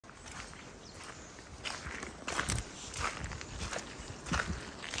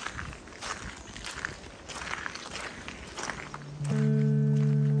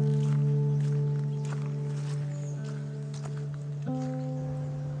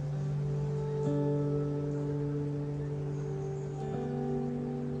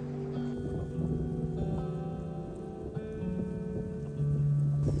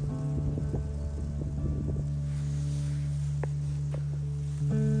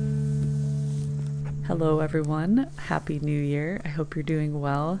Hello everyone, Happy New Year. I hope you're doing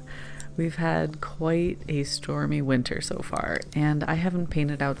well. We've had quite a stormy winter so far, and I haven't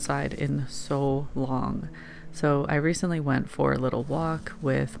painted outside in so long. So I recently went for a little walk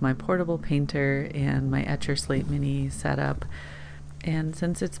with my portable painter and my Etcher Slate Mini setup. And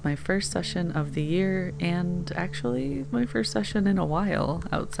since it's my first session of the year, and actually my first session in a while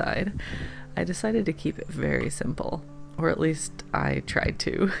outside, I decided to keep it very simple. Or at least I tried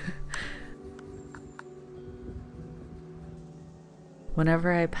to.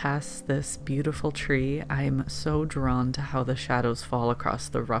 Whenever I pass this beautiful tree, I'm so drawn to how the shadows fall across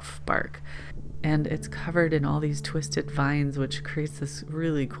the rough bark. And it's covered in all these twisted vines, which creates this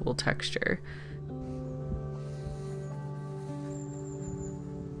really cool texture.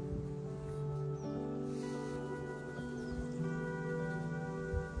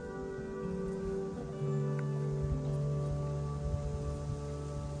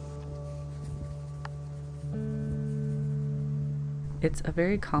 It's a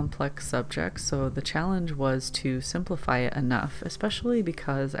very complex subject, so the challenge was to simplify it enough, especially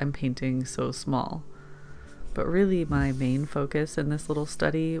because I'm painting so small. But really my main focus in this little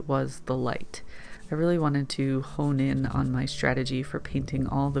study was the light. I really wanted to hone in on my strategy for painting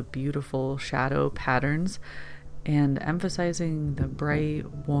all the beautiful shadow patterns and emphasizing the bright,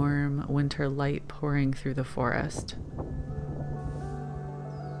 warm winter light pouring through the forest.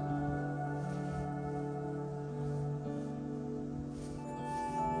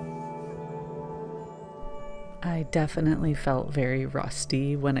 I definitely felt very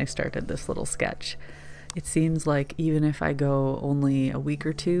rusty when I started this little sketch. It seems like even if I go only a week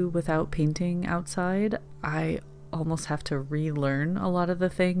or two without painting outside, I almost have to relearn a lot of the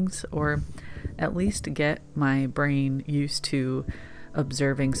things, or at least get my brain used to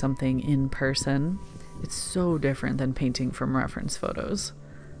observing something in person. It's so different than painting from reference photos.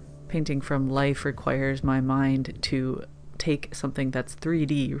 Painting from life requires my mind to take something that's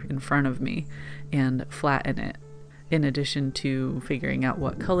 3D in front of me and flatten it, in addition to figuring out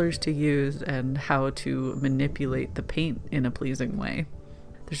what colors to use and how to manipulate the paint in a pleasing way.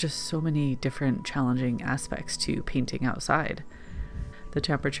 There's just so many different challenging aspects to painting outside. The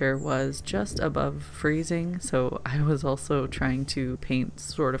temperature was just above freezing, so I was also trying to paint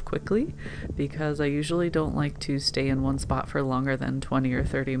sort of quickly because I usually don't like to stay in one spot for longer than 20 or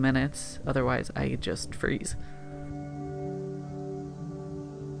 30 minutes, otherwise I just freeze.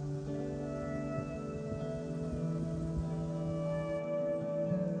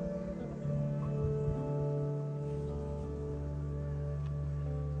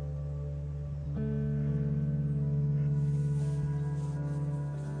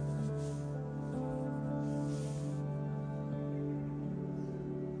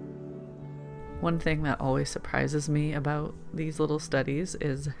 One thing that always surprises me about these little studies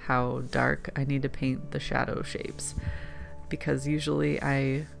is how dark I need to paint the shadow shapes, because usually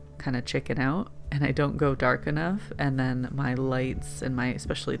I kind of chicken out and I don't go dark enough, and then my lights and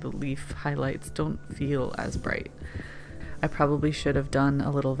especially the leaf highlights don't feel as bright. I probably should have done a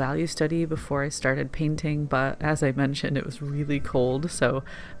little value study before I started painting, but as I mentioned, it was really cold, so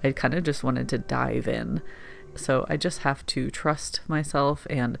I kind of just wanted to dive in. So I just have to trust myself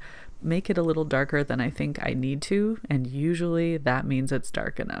and make it a little darker than I think I need to, and usually that means it's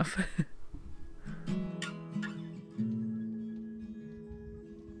dark enough.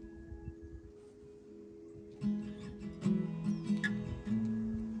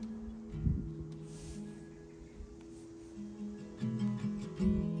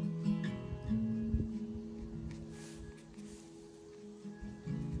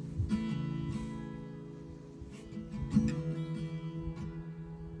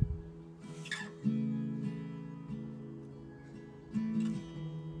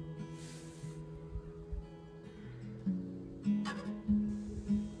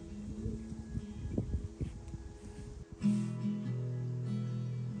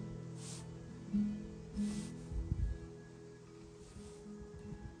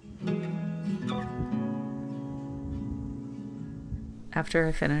 After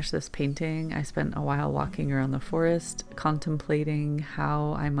I finished this painting, I spent a while walking around the forest, contemplating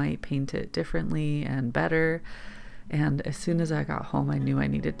how I might paint it differently and better, and as soon as I got home, I knew I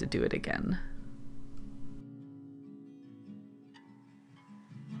needed to do it again.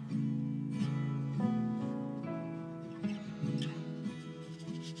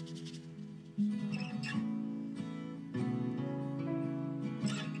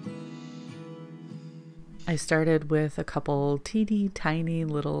 I started with a couple teeny tiny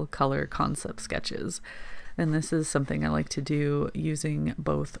little color concept sketches, and this is something I like to do using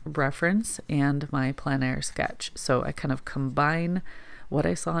both reference and my plein air sketch. So I kind of combine what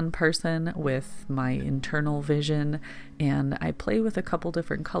I saw in person with my internal vision, and I play with a couple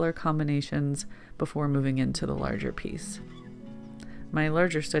different color combinations before moving into the larger piece. My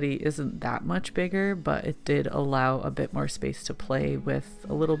larger study isn't that much bigger, but it did allow a bit more space to play with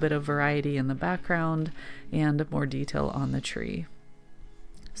a little bit of variety in the background and more detail on the tree.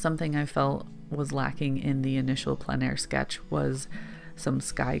 Something I felt was lacking in the initial plein air sketch was some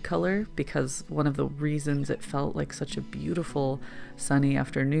sky color, because one of the reasons it felt like such a beautiful sunny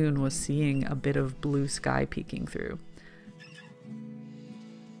afternoon was seeing a bit of blue sky peeking through.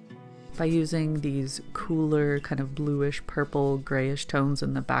 By using these cooler kind of bluish purple grayish tones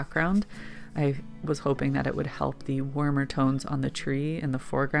in the background, I was hoping that it would help the warmer tones on the tree in the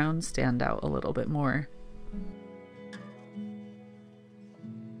foreground stand out a little bit more.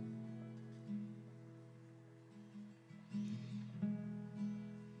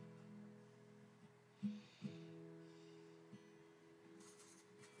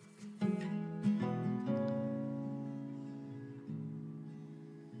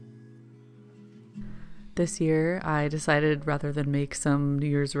 This year, I decided rather than make some New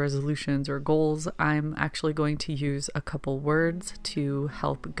Year's resolutions or goals, I'm actually going to use a couple words to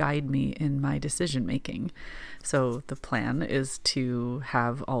help guide me in my decision making. So the plan is to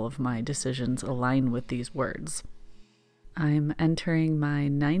have all of my decisions align with these words. I'm entering my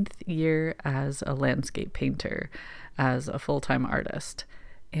 9th year as a landscape painter, as a full-time artist,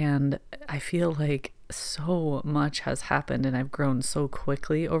 and I feel like so much has happened and I've grown so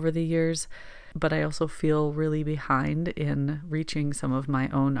quickly over the years. But I also feel really behind in reaching some of my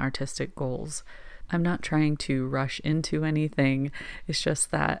own artistic goals. I'm not trying to rush into anything. It's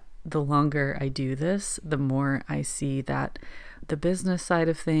just that the longer I do this, the more I see that the business side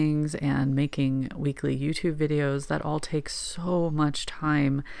of things and making weekly YouTube videos, that all takes so much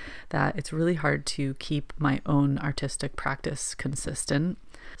time that it's really hard to keep my own artistic practice consistent.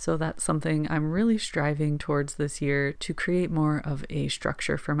 So that's something I'm really striving towards this year, to create more of a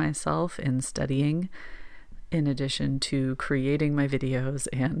structure for myself in studying, in addition to creating my videos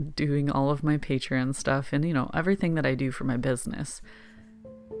and doing all of my Patreon stuff and, everything that I do for my business.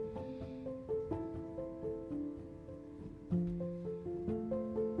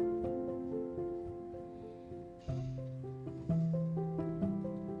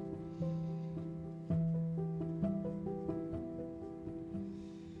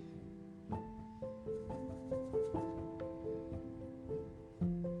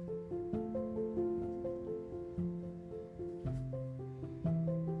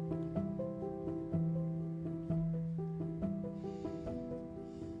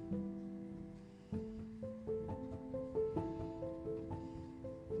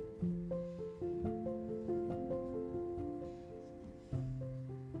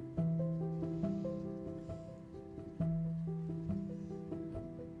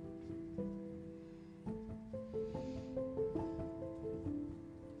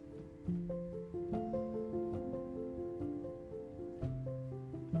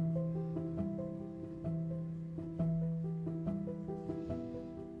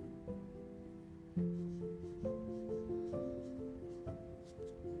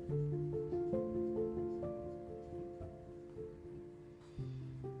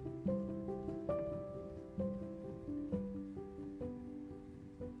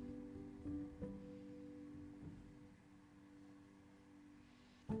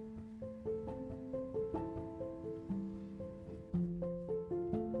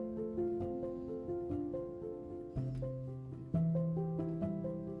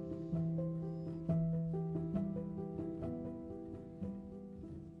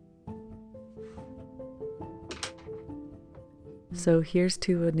 So here's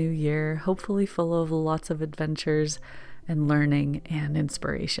to a new year, hopefully full of lots of adventures and learning and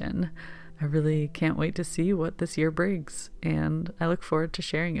inspiration. I really can't wait to see what this year brings, and I look forward to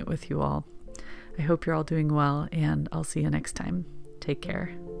sharing it with you all. I hope you're all doing well, and I'll see you next time. Take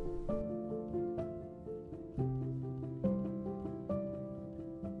care.